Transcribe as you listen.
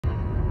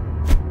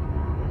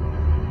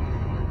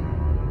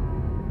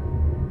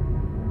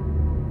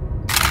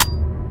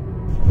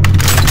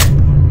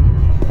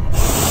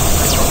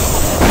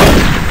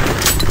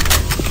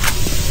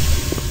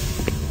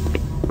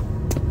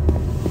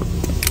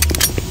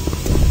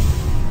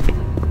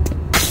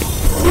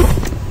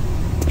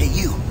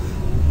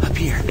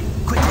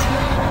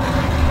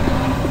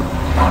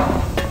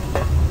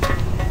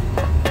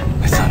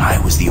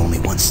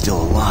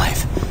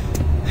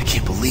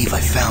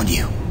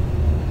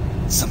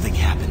something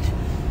happened.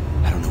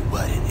 I don't know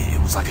what. It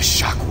was like a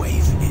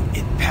shockwave.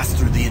 It passed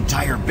through the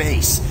entire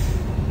base.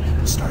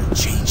 It started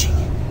changing.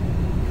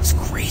 It was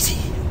crazy.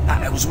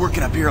 I was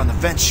working up here on the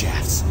vent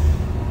shafts.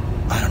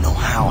 I don't know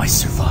how I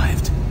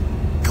survived.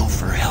 Go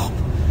for help.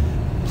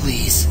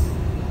 Please.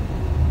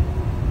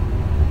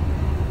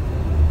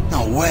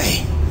 No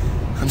way.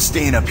 I'm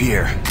staying up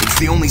here. It's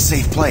the only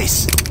safe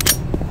place.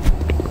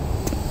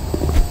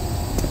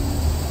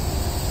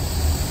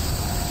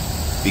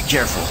 Be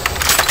careful.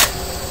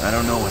 I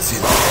don't know what's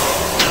in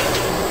there.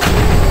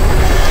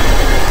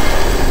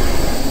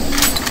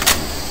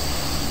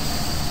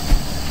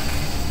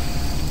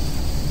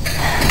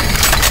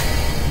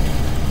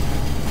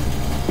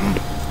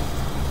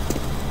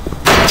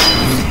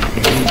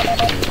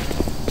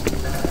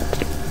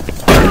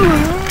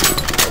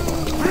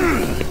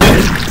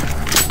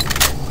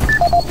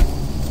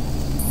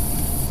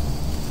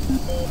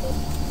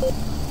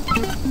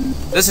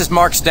 This is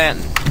Mark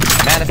Stanton,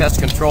 Manifest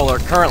Controller,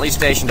 currently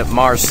stationed at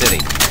Mars City.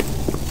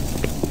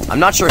 I'm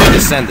not sure who to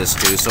send this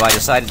to, so I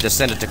decided to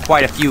send it to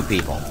quite a few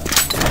people.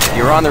 If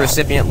you're on the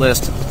recipient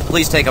list,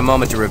 please take a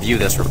moment to review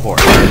this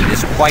report. It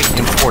is quite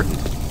important.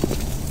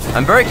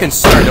 I'm very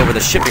concerned over the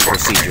shipping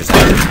procedures.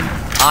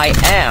 I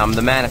am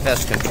the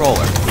Manifest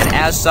Controller, and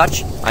as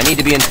such, I need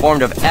to be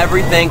informed of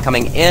everything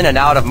coming in and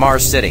out of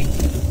Mars City.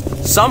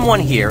 Someone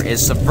here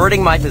is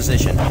subverting my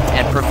position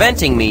and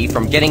preventing me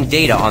from getting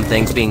data on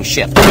things being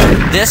shipped.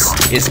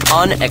 This is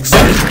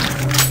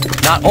unacceptable.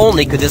 Not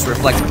only could this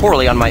reflect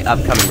poorly on my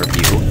upcoming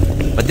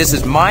review, but this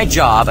is my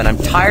job and I'm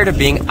tired of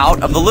being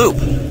out of the loop.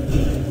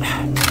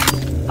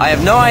 I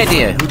have no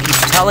idea who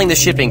keeps telling the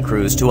shipping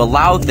crews to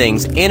allow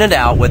things in and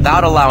out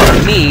without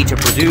allowing me to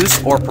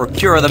produce or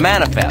procure the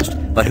manifest,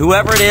 but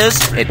whoever it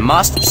is, it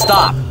must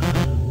stop.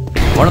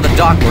 One of the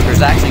dock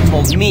workers actually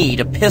told me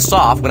to piss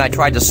off when I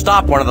tried to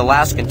stop one of the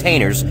last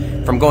containers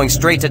from going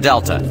straight to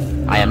Delta.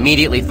 I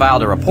immediately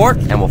filed a report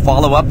and will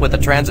follow up with the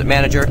transit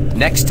manager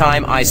next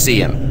time I see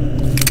him.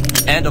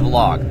 End of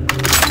log.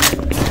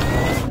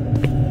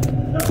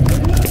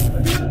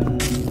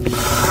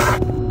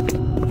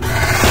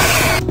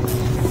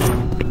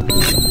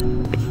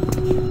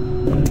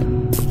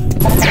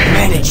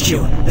 Command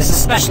HQ, this is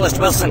Specialist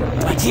Wilson.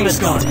 My team is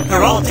gone.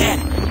 They're all dead.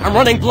 I'm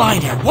running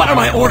blind here. What are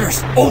my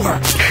orders? Over.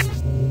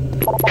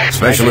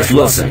 Specialist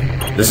Wilson,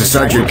 this is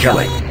Sergeant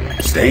Kelly.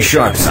 Stay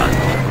sharp, son.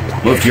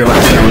 Move to your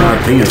left on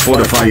RP and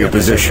fortify your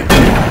position.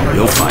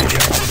 You'll find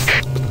you.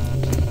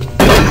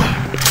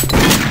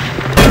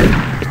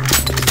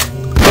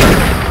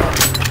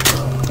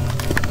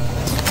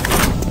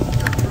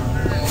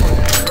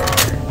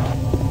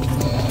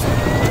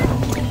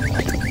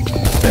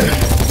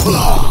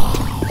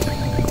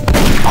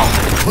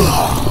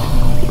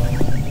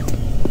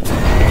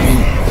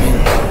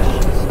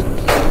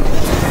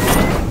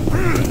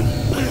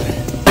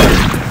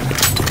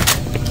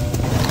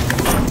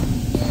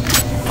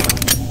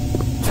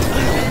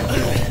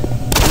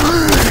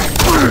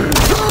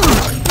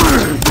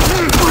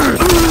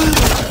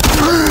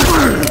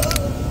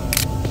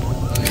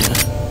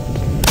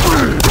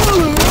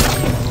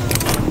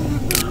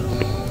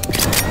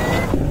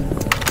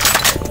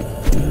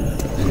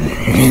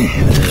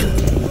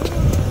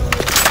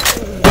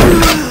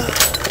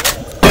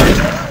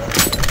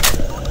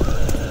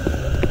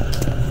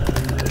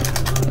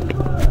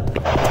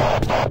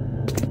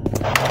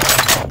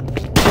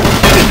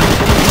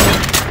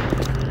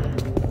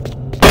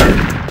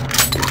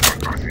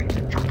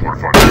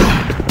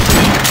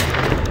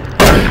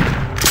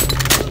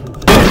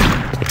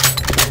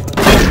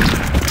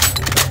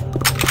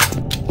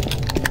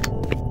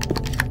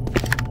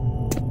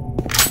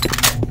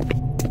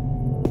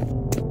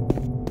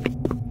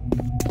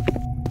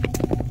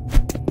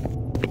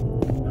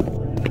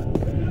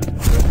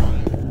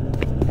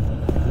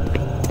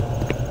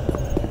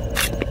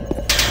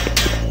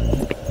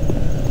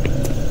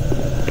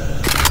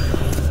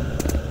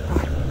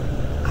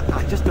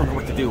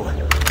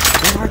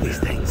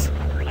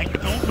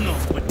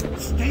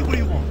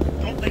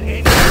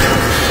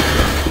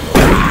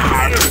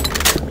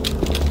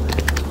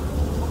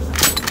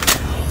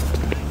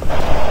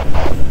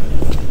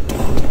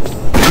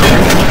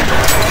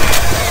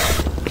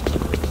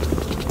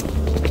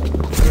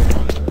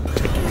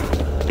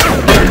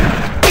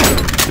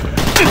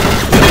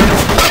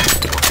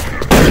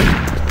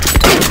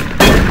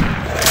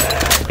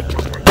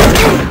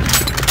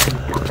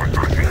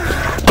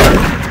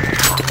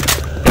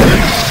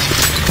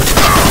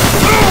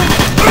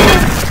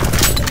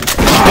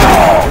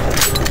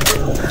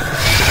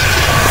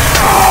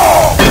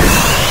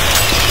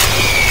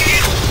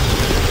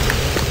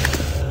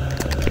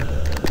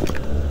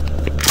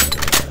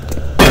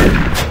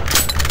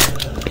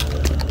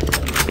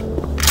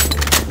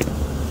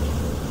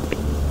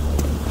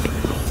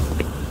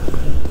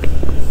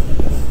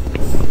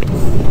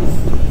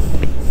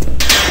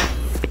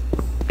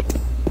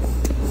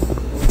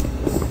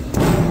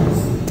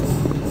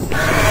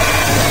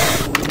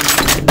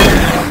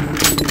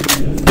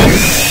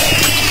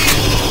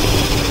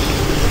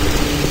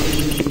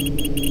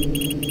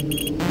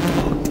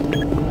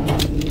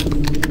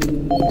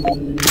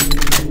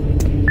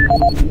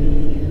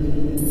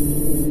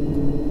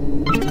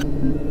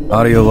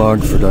 Audio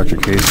log for Dr.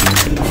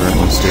 Casey,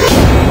 currently stationed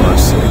in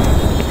Mars City.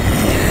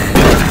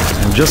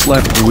 I've just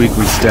left the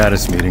weekly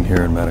status meeting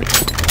here in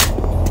Medical.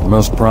 The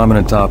most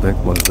prominent topic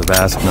was the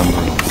vast number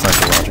of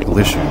psychological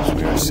issues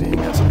we are seeing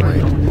as of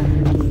late.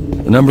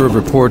 The number of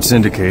reports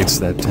indicates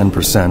that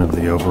 10% of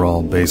the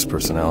overall base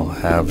personnel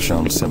have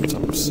shown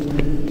symptoms.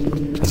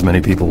 As many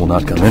people will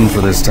not come in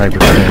for this type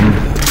of thing,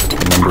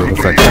 the number of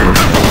affected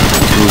personnel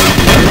will truly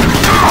be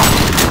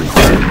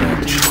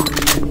match.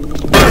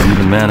 It's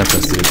even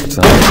manifested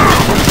some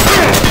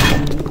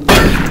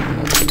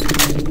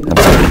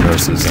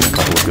nurses and a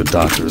couple of good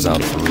doctors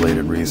out for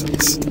related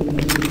reasons.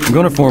 I'm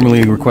going to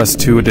formally request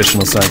 2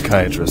 additional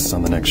psychiatrists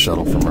on the next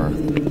shuttle from Earth.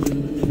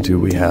 The 2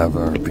 we have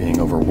are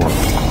being overworked,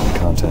 and the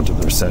content of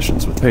their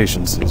sessions with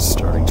patients is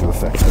starting to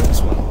affect them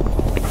as well.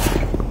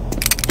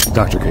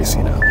 Dr.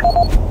 Casey now.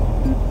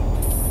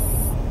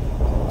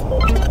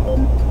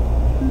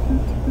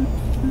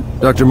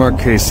 Dr. Mark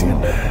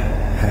Casian.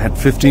 At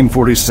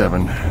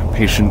 1547,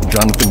 patient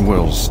Jonathan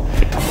Wills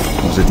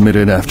was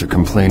admitted after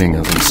complaining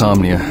of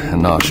insomnia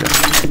and nausea.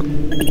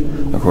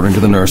 According to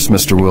the nurse,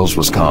 Mr. Wills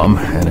was calm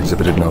and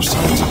exhibited no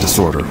signs of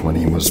disorder when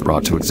he was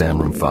brought to exam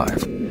room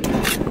 5.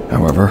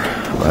 However,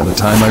 by the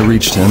time I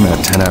reached him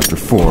at 10 after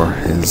 4,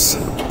 his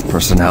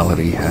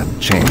personality had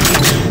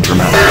changed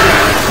dramatically.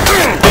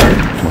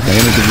 When I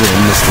entered the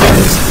room, Mr.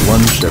 Wills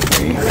lunged at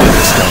me and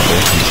a scalpel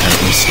he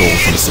apparently stole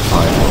from the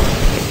supply room.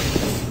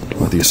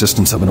 With the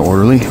assistance of an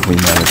orderly, we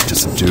managed to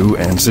subdue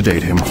and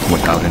sedate him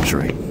without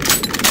injury.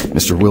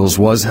 Mr. Wills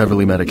was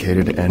heavily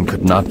medicated and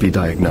could not be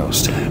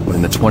diagnosed, but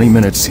in the 20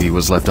 minutes he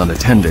was left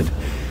unattended,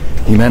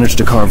 he managed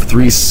to carve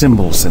 3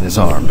 symbols in his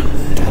arm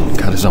and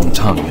cut his own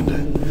tongue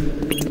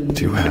into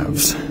 2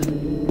 halves.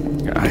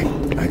 I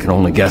can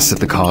only guess at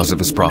the cause of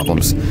his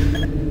problems.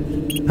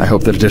 I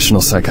hope that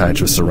additional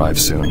psychiatrists arrive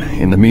soon.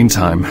 In the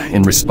meantime,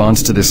 in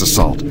response to this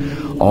assault,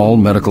 all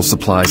medical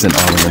supplies and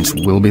armaments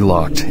will be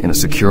locked in a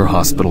secure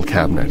hospital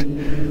cabinet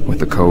with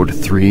the code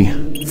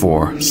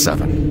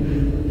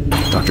 347.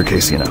 Dr.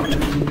 Casian out.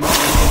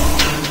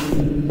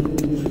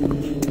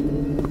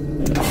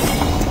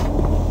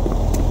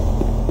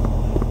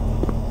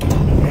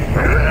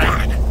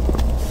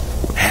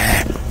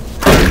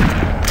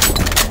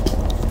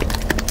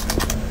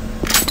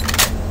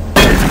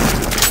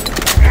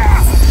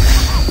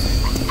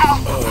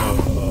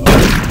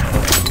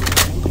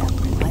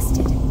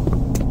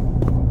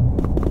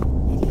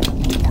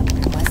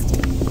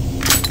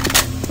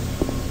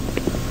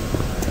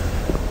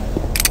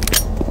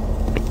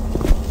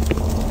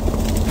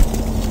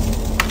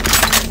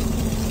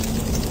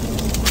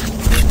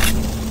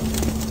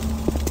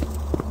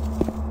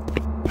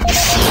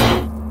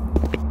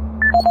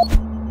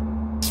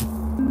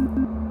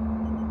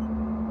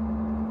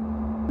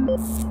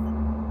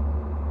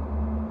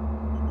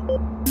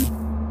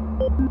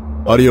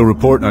 Audio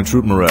report on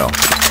troop morale.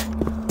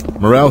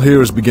 Morale here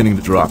is beginning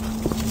to drop.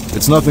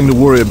 It's nothing to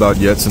worry about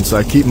yet since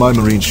I keep my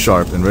Marines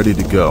sharp and ready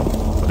to go,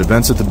 but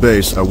events at the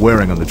base are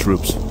wearing on the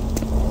troops.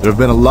 There have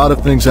been a lot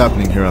of things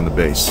happening here on the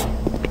base.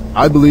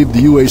 I believe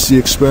the UAC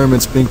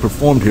experiments being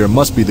performed here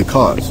must be the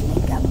cause.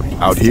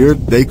 Out here,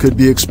 they could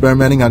be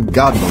experimenting on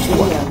God knows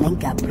what.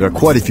 There are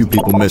quite a few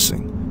people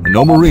missing. And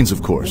no Marines,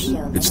 of course.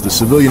 It's the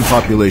civilian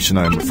population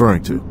I am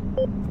referring to.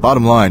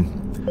 Bottom line,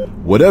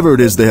 whatever it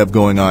is they have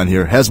going on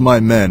here has my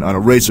men on a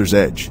razor's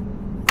edge.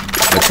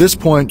 At this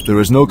point, there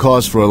is no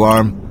cause for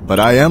alarm, but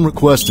I am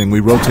requesting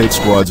we rotate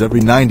squads every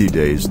 90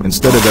 days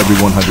instead of every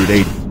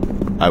 180.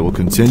 I will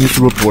continue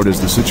to report as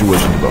the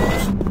situation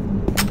develops.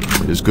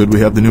 It is good we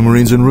have the new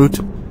Marines en route.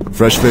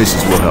 Fresh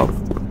faces will help.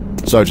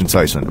 Sergeant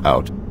Tyson,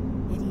 out.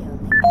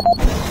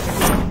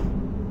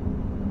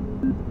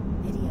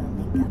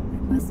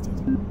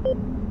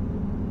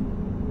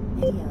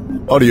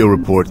 Audio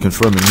report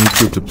confirming new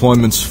troop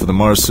deployments for the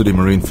Mars City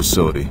Marine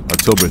Facility,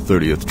 October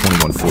 30th,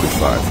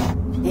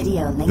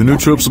 2145. The new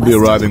troops will be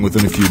arriving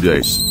within a few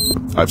days.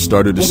 I've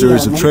started a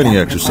series of training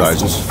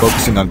exercises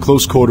focusing on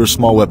close-quarter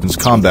small weapons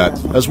combat,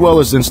 as well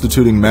as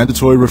instituting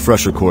mandatory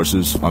refresher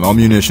courses on all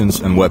munitions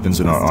and weapons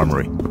in our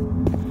armory.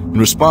 In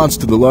response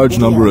to the large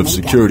number of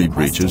security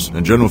breaches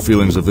and general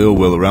feelings of ill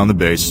will around the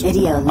base,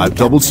 I've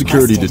doubled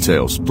security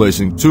details,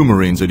 placing 2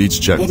 Marines at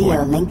each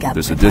checkpoint.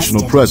 This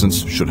additional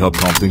presence should help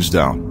calm things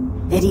down.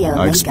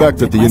 I expect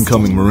that the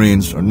incoming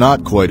Marines are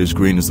not quite as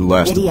green as the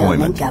last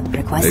deployment.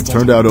 They've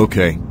turned out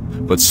okay,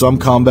 but some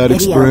combat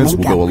experience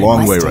will go a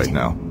long way right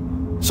now.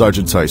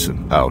 Sergeant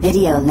Tyson, out.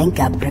 Video link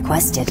up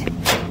requested.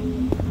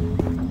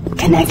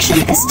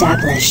 Connection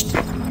established.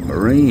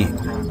 Marine,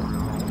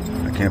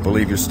 I can't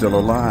believe you're still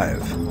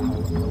alive.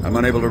 I'm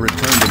unable to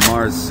return to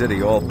Mars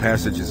City. All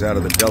passages out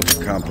of the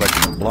Delta complex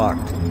have been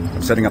blocked.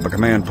 I'm setting up a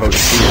command post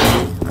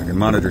here. I can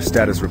monitor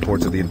status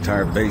reports of the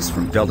entire base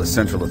from Delta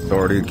Central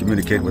Authority and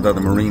communicate with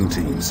other Marine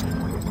teams.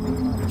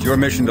 It's your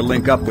mission to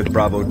link up with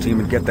Bravo Team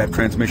and get that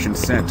transmission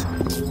sent.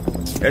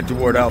 Head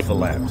toward Alpha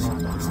Labs.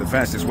 It's the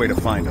fastest way to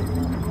find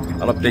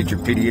them. I'll update your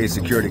PDA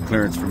security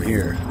clearance from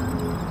here.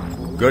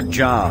 Good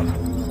job.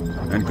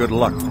 And good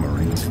luck,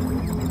 Marine.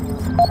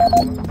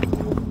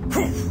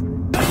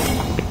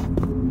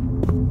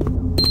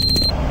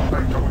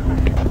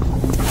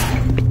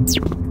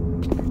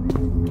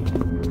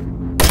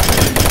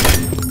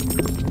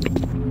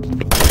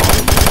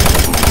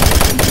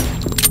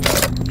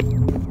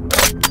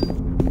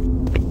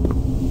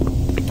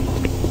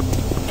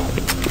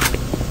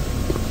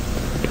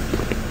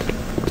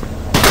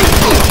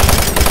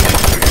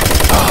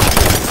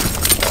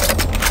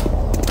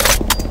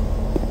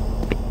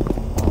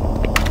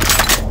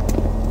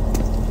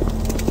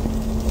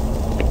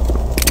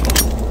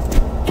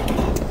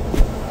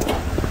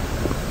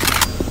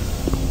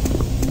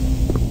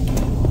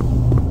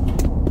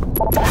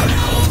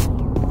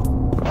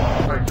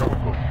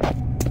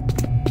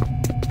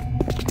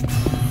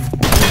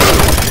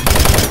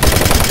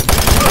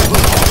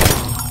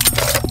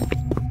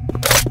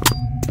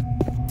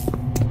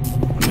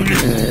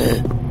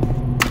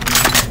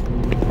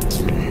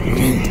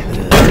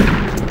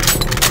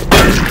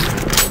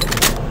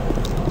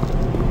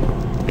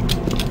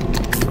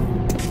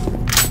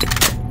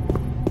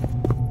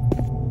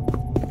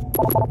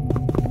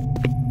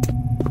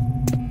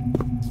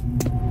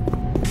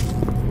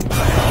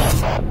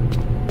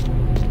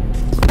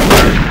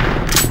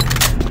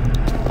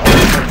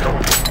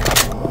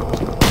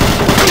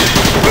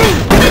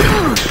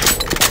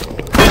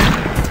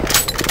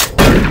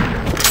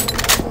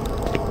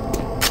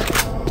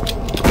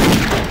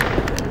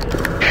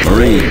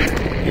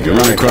 If you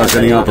run across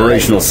any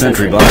operational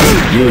sentry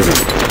boxes, use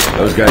them.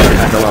 Those guys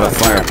pack a lot of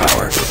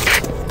firepower.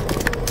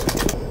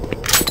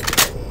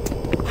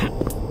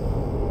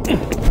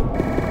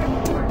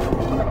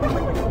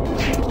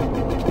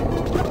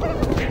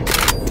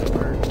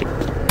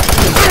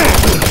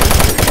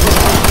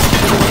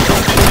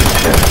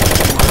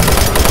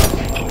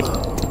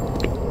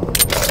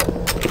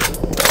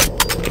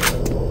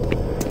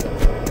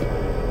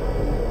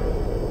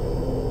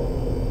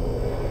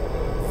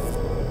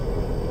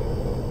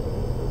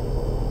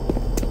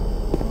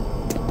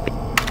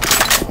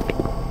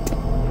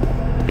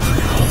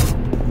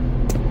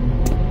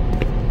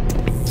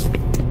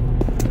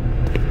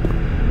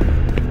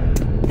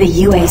 The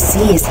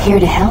UAC is here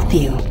to help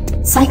you.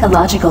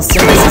 Psychological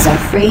services are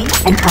free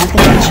and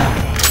confidential.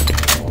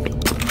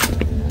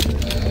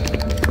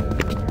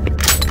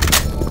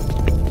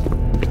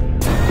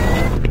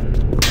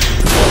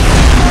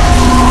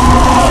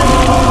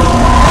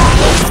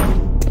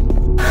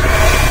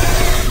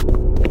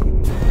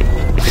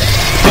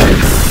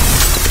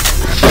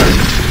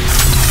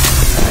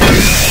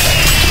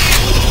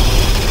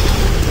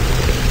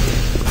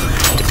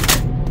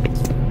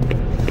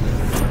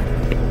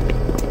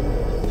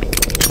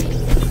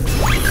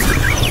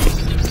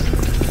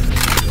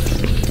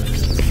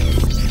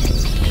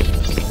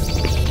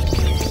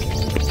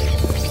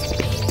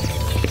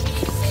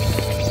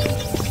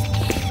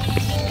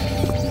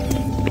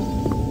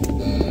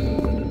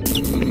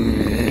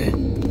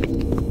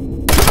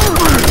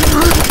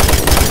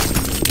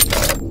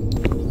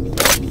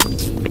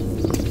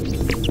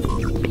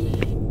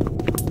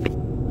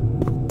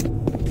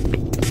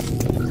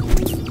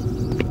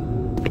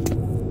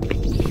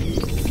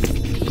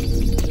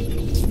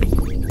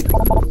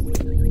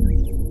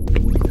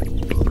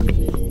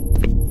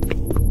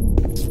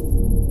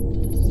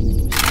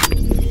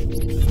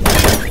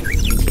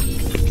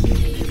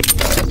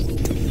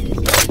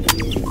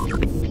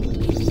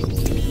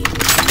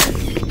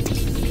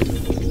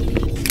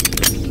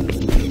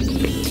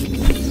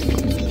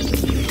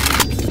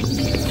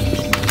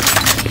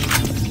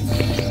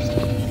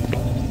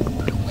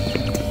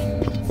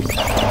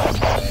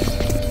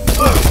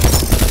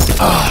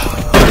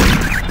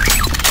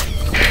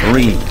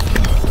 Marine,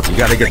 you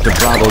gotta get the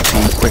Bravo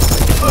team quickly.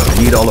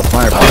 They need all the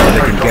firepower they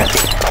can get.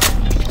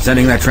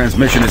 Sending that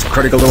transmission is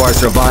critical to our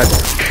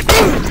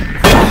survival.